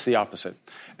 just the opposite.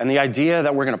 And the idea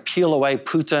that we're going to peel away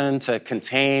Putin to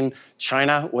contain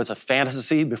China was a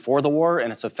fantasy before the war,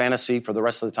 and it's a fantasy for the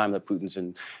rest of the time that Putin's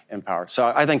in power.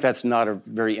 So I think that's not a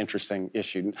very interesting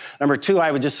issue. Number two,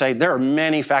 I would just say there are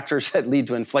many factors that lead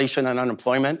to inflation and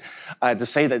unemployment. To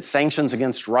say that sanctions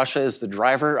against Russia is the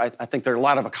driver, I think there are a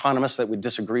lot of economists that would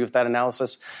disagree with that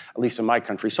analysis, at least in my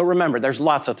country. So remember, there's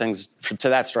lots of things to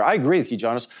that story. I agree with you,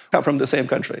 Jonas. Come from the same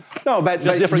country. No, but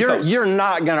you're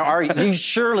not going to argue. You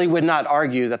surely would not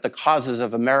argue that the causes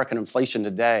of American inflation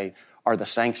today are the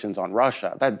sanctions on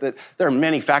Russia. There are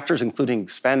many factors, including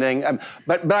spending.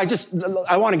 But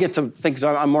I want to get to things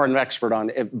I'm more an expert on.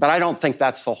 But I don't think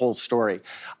that's the whole story.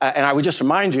 And I would just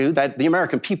remind you that the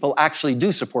American people actually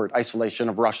do support isolation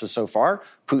of Russia so far.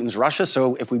 Putin's Russia.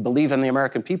 So if we believe in the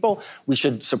American people, we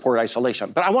should support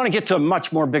isolation. But I want to get to a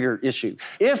much more bigger issue.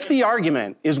 If the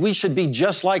argument is we should be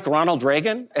just like Ronald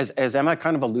Reagan, as Emma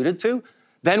kind of alluded to,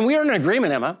 then we are in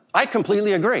agreement, Emma. I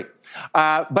completely agree.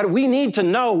 But we need to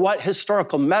know what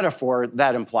historical metaphor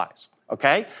that implies,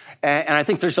 okay? And I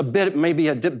think there's maybe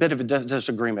a bit of a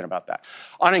disagreement about that.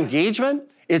 On engagement,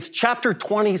 it's chapter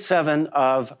 27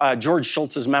 of George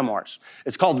Shultz's memoirs.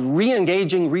 It's called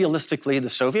Re-engaging Realistically the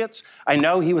Soviets. I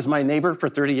know he was my neighbor for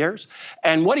 30 years.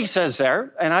 And what he says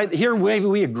there, and here maybe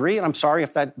we agree, and I'm sorry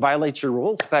if that violates your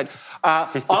rules, but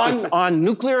on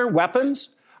nuclear weapons,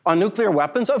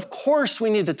 of course we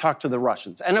need to talk to the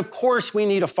Russians. And of course we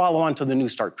need to follow on to the New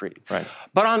START Treaty. Right.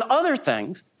 But on other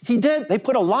things, they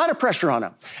put a lot of pressure on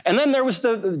him. And then there was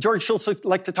George Shultz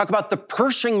liked to talk about the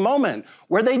Pershing moment,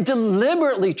 where they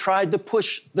deliberately tried to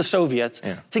push the Soviets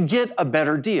to get a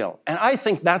better deal. And I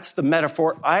think that's the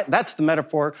metaphor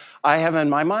I have in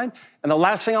my mind. And the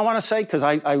last thing I want to say, because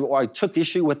I took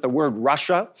issue with the word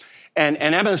Russia, and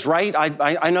Emma's right.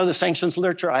 I know the sanctions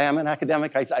literature. I am an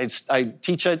academic. I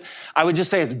teach it. I would just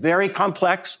say it's very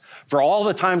complex. For all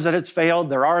the times that it's failed,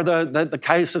 there are the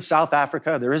case of South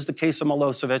Africa. There is the case of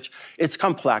Milosevic. It's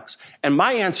complex. And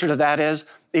my answer to that is,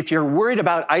 if you're worried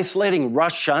about isolating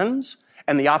Russians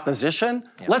and the opposition,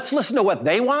 let's listen to what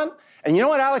they want. And you know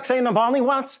what Alexei Navalny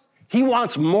wants? He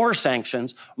wants more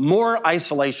sanctions, more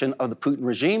isolation of the Putin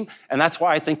regime, and that's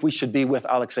why I think we should be with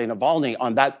Alexei Navalny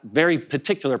on that very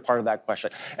particular part of that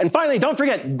question. And finally, don't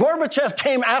forget, Gorbachev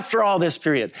came after all this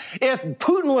period. If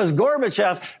Putin was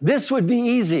Gorbachev, this would be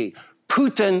easy.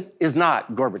 Putin is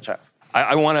not Gorbachev.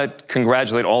 I want to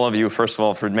congratulate all of you, first of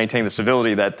all, for maintaining the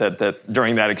civility that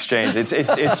during that exchange.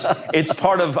 It's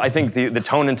part of, I think, the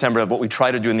tone and temper of what we try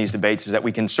to do in these debates is that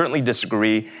we can certainly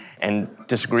disagree and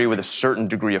disagree with a certain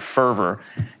degree of fervor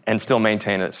and still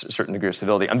maintain a certain degree of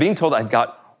civility. I'm being told I've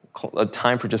got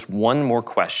time for just one more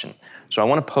question. So I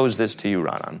want to pose this to you,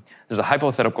 Ranan. This is a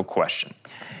hypothetical question.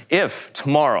 If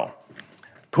tomorrow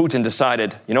Putin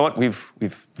decided, you know what, we've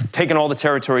taken all the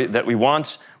territory that we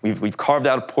want, we've carved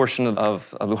out a portion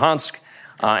of Luhansk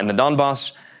and the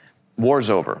Donbass, war's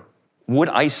over. Would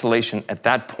isolation at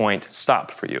that point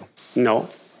stop for you? No,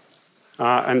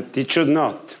 and it should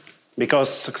not, because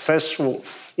successful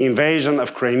invasion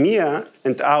of Crimea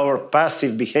and our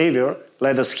passive behavior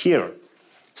led us here.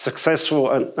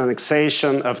 Successful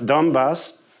annexation of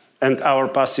Donbass and our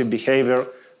passive behavior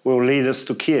will lead us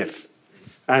to Kiev.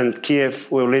 And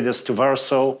Kiev will lead us to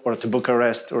Warsaw or to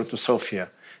Bucharest or to Sofia.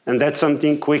 And that's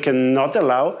something we cannot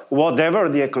allow, whatever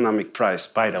the economic price,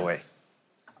 by the way.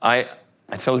 I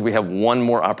suppose we have one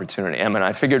more opportunity, Em, and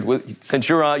I figured since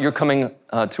you're coming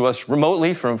to us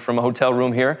remotely from a hotel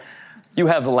room here, you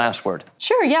have the last word.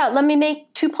 Sure, yeah. Let me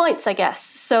make 2 points, I guess.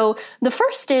 So the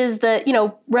first is that,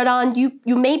 Radan,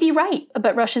 you may be right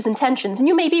about Russia's intentions, and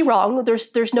you may be wrong.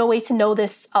 There's no way to know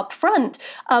this up front.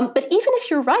 But even if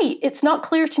you're right, it's not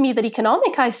clear to me that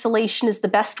economic isolation is the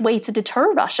best way to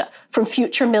deter Russia from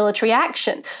future military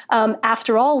action.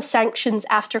 After all, sanctions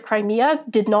after Crimea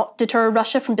did not deter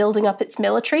Russia from building up its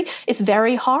military. It's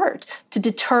very hard to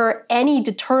deter any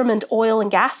determined oil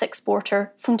and gas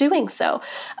exporter from doing so.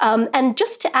 And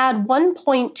just to add one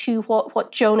point to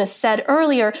what Jonas said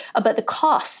earlier about the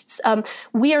costs,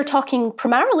 we are talking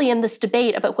primarily in this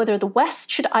debate about whether the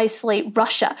West should isolate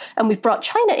Russia, and we've brought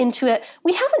China into it.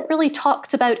 We haven't really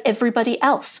talked about everybody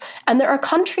else. And there are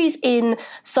countries in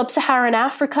sub-Saharan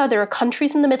Africa, there are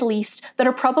countries in the Middle East that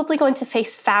are probably going to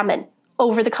face famine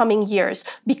over the coming years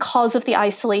because of the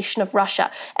isolation of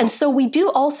Russia. And so we do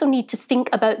also need to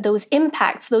think about those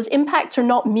impacts. Those impacts are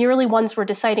not merely ones we're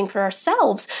deciding for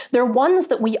ourselves. They're ones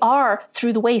that we are,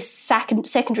 through the way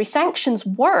secondary sanctions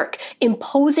work,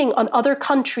 imposing on other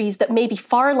countries that may be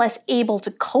far less able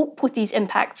to cope with these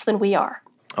impacts than we are.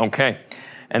 Okay.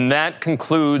 And that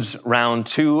concludes round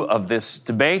 2 of this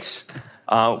debate.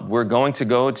 We're going to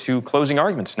go to closing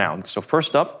arguments now. So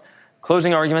first up,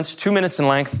 closing arguments, 2 minutes in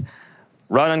length.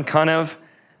 Radan Konev,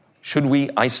 should we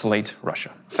isolate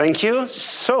Russia? Thank you.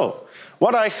 So,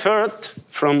 what I heard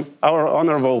from our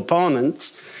honorable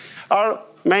opponents are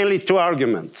mainly 2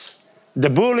 arguments. The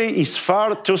bully is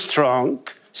far too strong,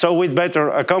 so we'd better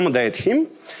accommodate him,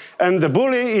 and the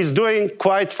bully is doing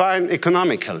quite fine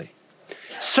economically.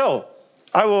 So,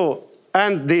 I will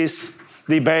end this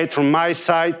debate from my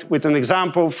side with an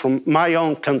example from my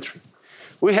own country.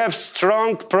 We have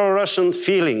strong pro-Russian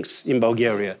feelings in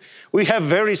Bulgaria. We have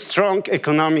very strong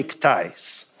economic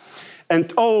ties.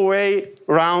 And all the way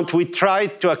around, we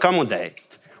tried to accommodate.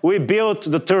 We built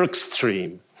the Turk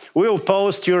Stream. We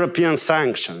opposed European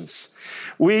sanctions.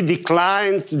 We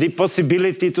declined the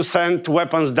possibility to send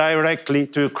weapons directly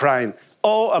to Ukraine.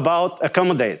 All about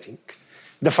accommodating.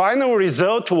 The final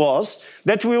result was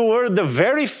that we were the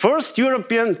very first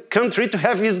European country to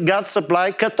have its gas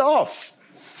supply cut off.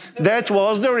 That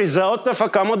was the result of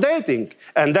accommodating.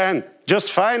 And then,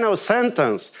 just final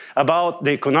sentence about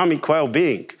the economic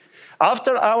well-being.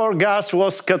 After our gas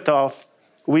was cut off,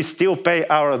 we still pay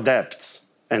our debts.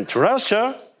 And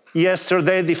Russia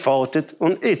yesterday defaulted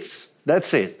on its.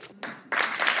 That's it.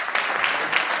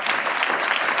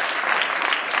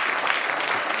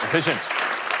 Efficient.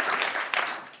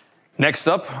 Next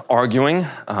up, arguing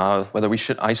whether we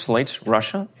should isolate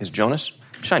Russia is Jonas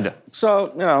Scheinde.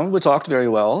 So, we talked very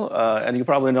well, and you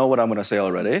probably know what I'm going to say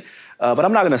already, but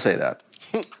I'm not going to say that.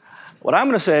 What I'm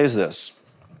going to say is this.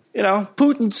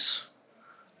 Putin's,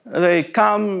 they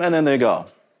come and then they go,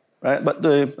 right?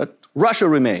 But Russia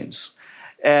remains,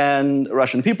 and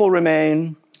Russian people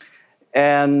remain,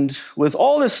 and with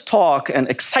all this talk and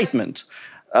excitement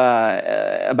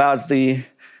about the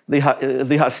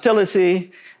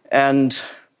hostility and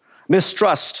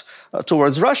mistrust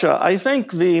towards Russia, I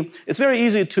think it's very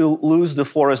easy to lose the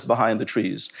forest behind the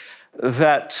trees.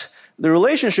 That the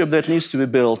relationship that needs to be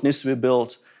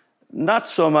built not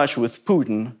so much with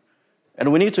Putin,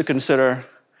 and we need to consider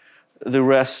the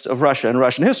rest of Russia and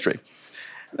Russian history.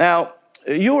 Now,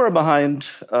 you were behind,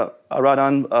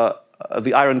 Radan,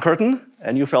 the Iron Curtain,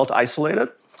 and you felt isolated.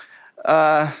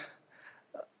 I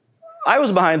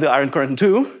was behind the Iron Curtain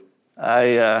too,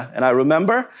 and I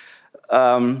remember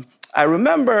behind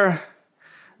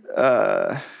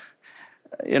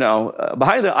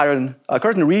the Iron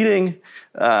Curtain reading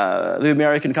the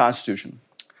American Constitution.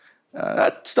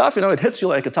 That stuff, it hits you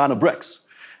like a ton of bricks.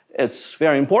 It's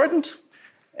very important,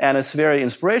 and it's very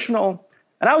inspirational,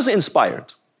 and I was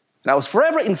inspired. And I was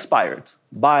forever inspired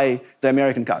by the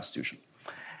American Constitution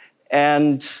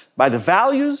and by the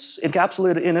values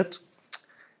encapsulated in it.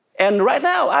 And right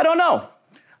now, I don't know.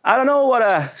 I don't know what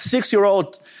a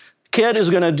 6-year-old kid is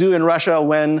going to do in Russia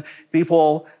when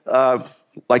people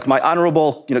like my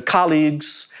honorable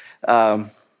colleagues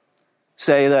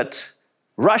say that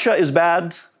Russia is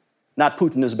bad, not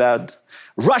Putin is bad.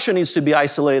 Russia needs to be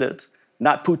isolated,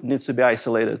 not Putin needs to be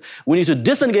isolated. We need to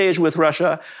disengage with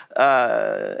Russia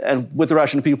and with the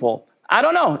Russian people. I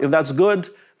don't know if that's good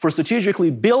for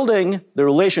strategically building the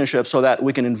relationship so that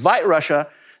we can invite Russia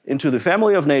into the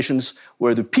family of nations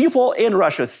where the people in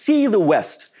Russia see the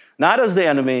West, not as the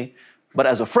enemy, but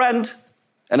as a friend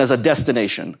and as a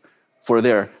destination for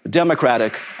their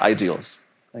democratic ideals.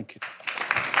 Thank you.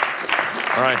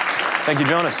 All right. Thank you,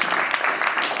 Jonas.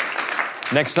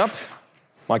 Next up,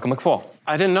 Michael McFaul.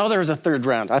 I didn't know there was a third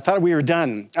round. I thought we were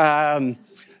done.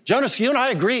 Jonas, you and I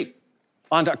agree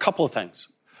on a couple of things.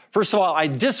 First of all, I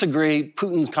disagree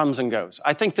Putin comes and goes.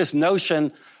 I think this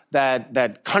notion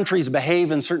that countries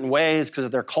behave in certain ways because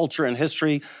of their culture and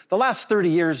history, the last 30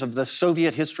 years of the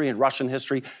Soviet history and Russian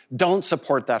history don't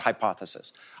support that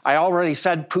hypothesis. I already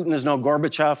said Putin is no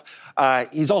Gorbachev.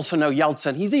 He's also no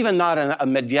Yeltsin. He's even not a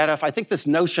Medvedev. I think this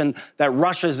notion that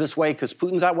Russia is this way because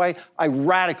Putin's that way, I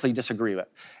radically disagree with.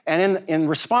 And in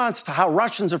response to how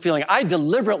Russians are feeling, I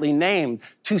deliberately named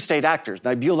two state actors,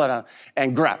 Nabila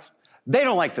and Grev. They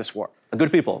don't like this war. The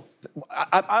good people.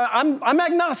 I'm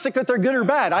agnostic if they're good or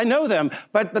bad. I know them,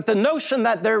 but the notion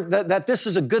that that this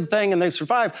is a good thing and they've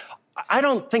survived, I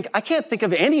can't think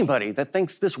of anybody that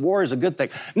thinks this war is a good thing.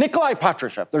 Nikolai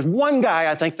Patrushev, there's one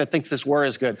guy I think that thinks this war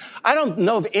is good. I don't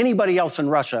know of anybody else in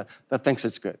Russia that thinks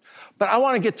it's good. But I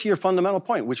want to get to your fundamental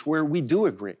point, where we do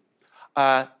agree.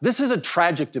 This is a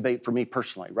tragic debate for me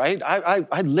personally, right?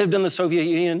 I lived in the Soviet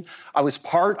Union. I was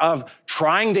part of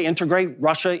trying to integrate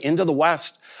Russia into the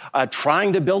West,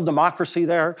 trying to build democracy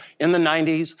there in the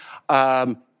 90s.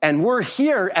 And we're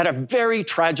here at a very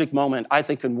tragic moment, I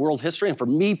think, in world history. And for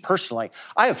me personally,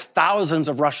 I have thousands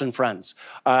of Russian friends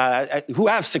who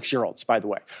have 6-year-olds, by the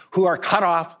way, who are cut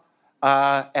off.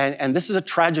 And this is a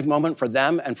tragic moment for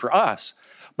them and for us.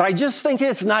 But I just think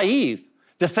it's naive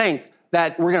to think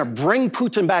that we're going to bring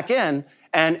Putin back in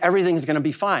and everything's going to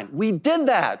be fine. We did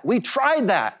that. We tried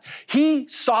that. He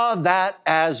saw that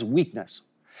as weakness.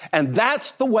 And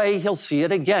that's the way he'll see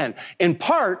it again. In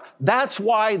part, that's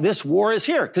why this war is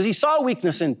here, because he saw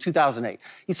weakness in 2008.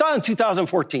 He saw it in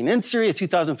 2014, in Syria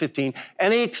 2015,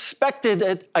 and he expected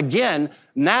it again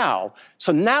now.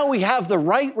 So now we have the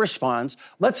right response.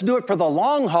 Let's do it for the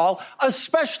long haul,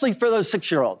 especially for those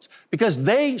 6-year-olds, because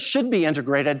they should be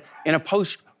integrated in a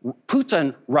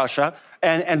post-Putin Russia,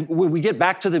 and we get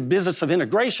back to the business of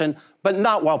integration, but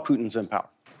not while Putin's in power.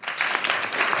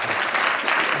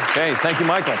 Okay, thank you,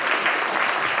 Michael.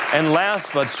 And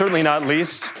last, but certainly not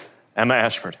least, Emma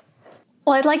Ashford.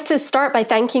 Well, I'd like to start by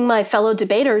thanking my fellow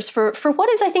debaters for what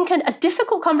is, I think, a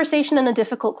difficult conversation and a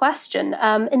difficult question.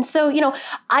 And so,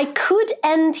 I could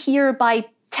end here by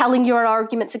telling your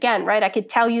arguments again, right? I could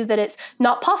tell you that it's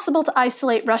not possible to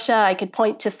isolate Russia. I could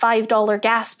point to $5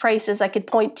 gas prices. I could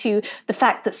point to the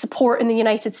fact that support in the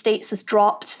United States has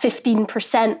dropped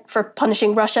 15% for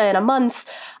punishing Russia in a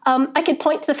month. I could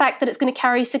point to the fact that it's going to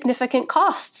carry significant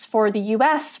costs for the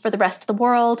US, for the rest of the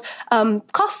world,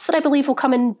 costs that I believe will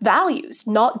come in values,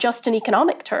 not just in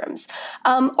economic terms.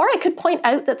 Or I could point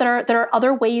out that there are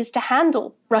other ways to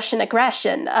handle Russian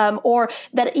aggression, or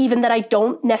that I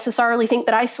don't necessarily think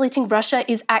that isolating Russia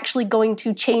is actually going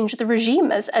to change the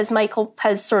regime, as Michael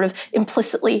has sort of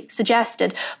implicitly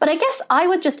suggested. But I guess I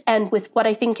would just end with what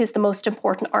I think is the most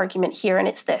important argument here, and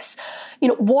it's this.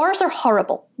 Wars are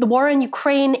horrible. The war in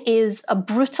Ukraine is a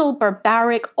brutal,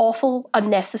 barbaric, awful,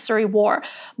 unnecessary war.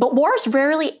 But wars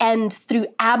rarely end through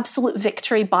absolute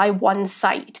victory by one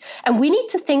side. And we need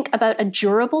to think about a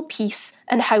durable peace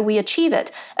and how we achieve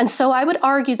it. And so I would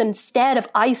argue that instead of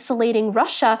isolating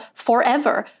Russia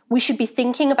forever, we should be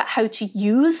thinking about how to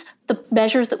use the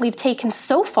measures that we've taken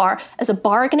so far as a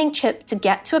bargaining chip to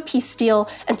get to a peace deal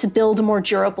and to build a more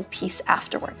durable peace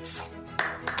afterwards.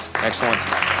 Excellent.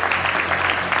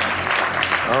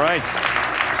 All right.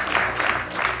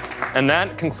 And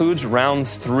that concludes round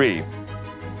 3.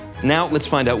 Now let's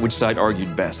find out which side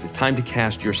argued best. It's time to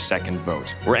cast your second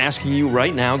vote. We're asking you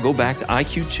right now, go back to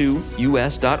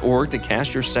iq2us.org to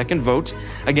cast your second vote.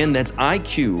 Again, that's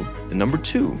iq2us.org.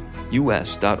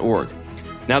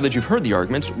 Now that you've heard the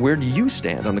arguments, where do you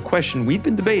stand on the question we've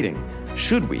been debating?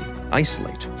 Should we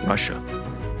isolate Russia?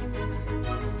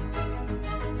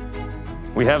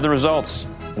 We have the results.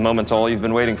 The moment's all you've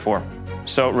been waiting for.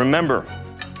 So remember,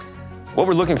 what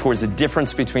we're looking for is the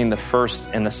difference between the first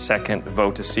and the second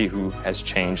vote to see who has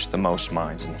changed the most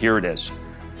minds. And here it is.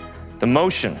 The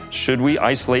motion, should we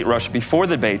isolate Russia, before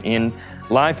the debate, in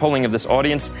live polling of this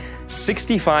audience,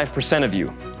 65% of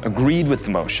you agreed with the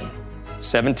motion,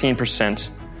 17%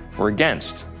 were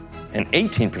against, and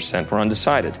 18% were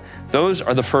undecided. Those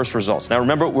are the first results. Now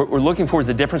remember, what we're looking for is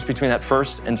the difference between that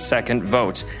first and second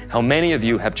vote. How many of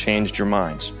you have changed your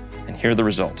minds? And here are the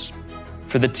results.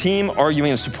 For the team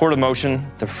arguing in support of the motion,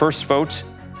 the first vote,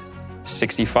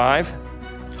 65.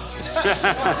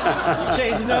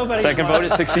 Changed nobody. Second vote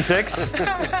is 66.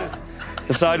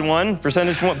 The side won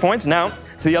percentage points. Now,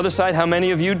 to the other side, how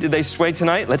many of you did they sway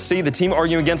tonight? Let's see. The team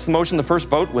arguing against the motion, the first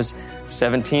vote was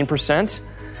 17%.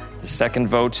 The second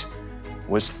vote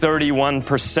was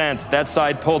 31%. That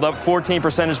side pulled up 14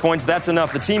 percentage points. That's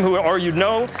enough. The team who argued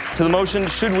no to the motion,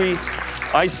 should we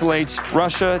isolate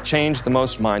Russia, changed the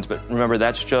most minds. But remember,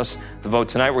 that's just the vote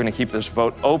tonight. We're going to keep this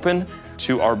vote open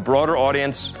to our broader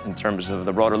audience in terms of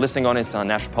the broader listening audience on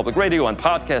National Public Radio, on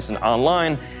podcasts, and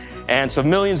online. And so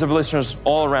millions of listeners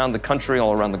all around the country,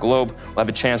 all around the globe, will have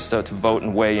a chance to vote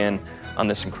and weigh in on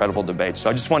this incredible debate. So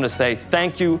I just wanted to say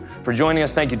thank you for joining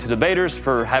us. Thank you to debaters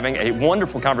for having a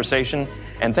wonderful conversation.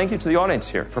 And thank you to the audience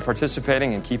here for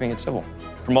participating and keeping it civil.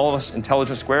 From all of us,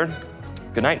 Intelligence Squared,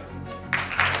 good night.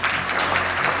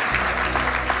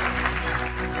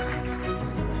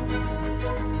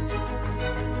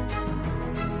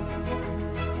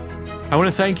 I want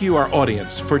to thank you, our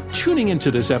audience, for tuning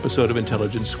into this episode of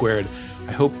Intelligence Squared.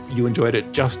 I hope you enjoyed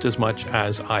it just as much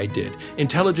as I did.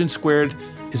 Intelligence Squared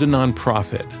is a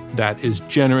nonprofit that is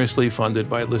generously funded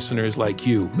by listeners like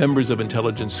you, members of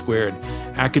Intelligence Squared,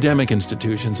 academic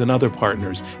institutions, and other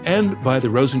partners, and by the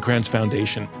Rosencrantz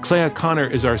Foundation. Clea Connor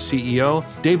is our CEO.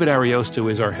 David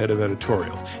Ariosto is our head of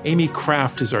editorial. Amy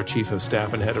Kraft is our chief of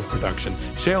staff and head of production.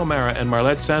 Shea O'Mara and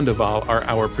Marlette Sandoval are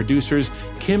our producers.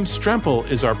 Kim Strempel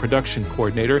is our production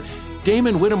coordinator.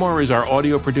 Damon Whittemore is our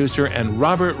audio producer, and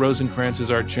Robert Rosencrantz is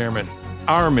our chairman.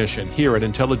 Our mission here at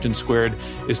Intelligence Squared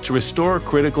is to restore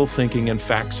critical thinking and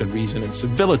facts and reason and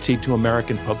civility to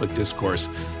American public discourse.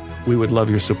 We would love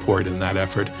your support in that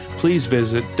effort. Please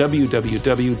visit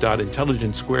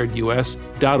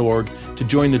www.intelligencesquaredus.org to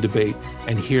join the debate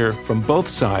and hear from both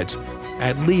sides,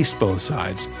 at least both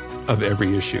sides, of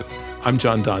every issue. I'm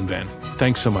John Donvan.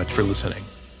 Thanks so much for listening.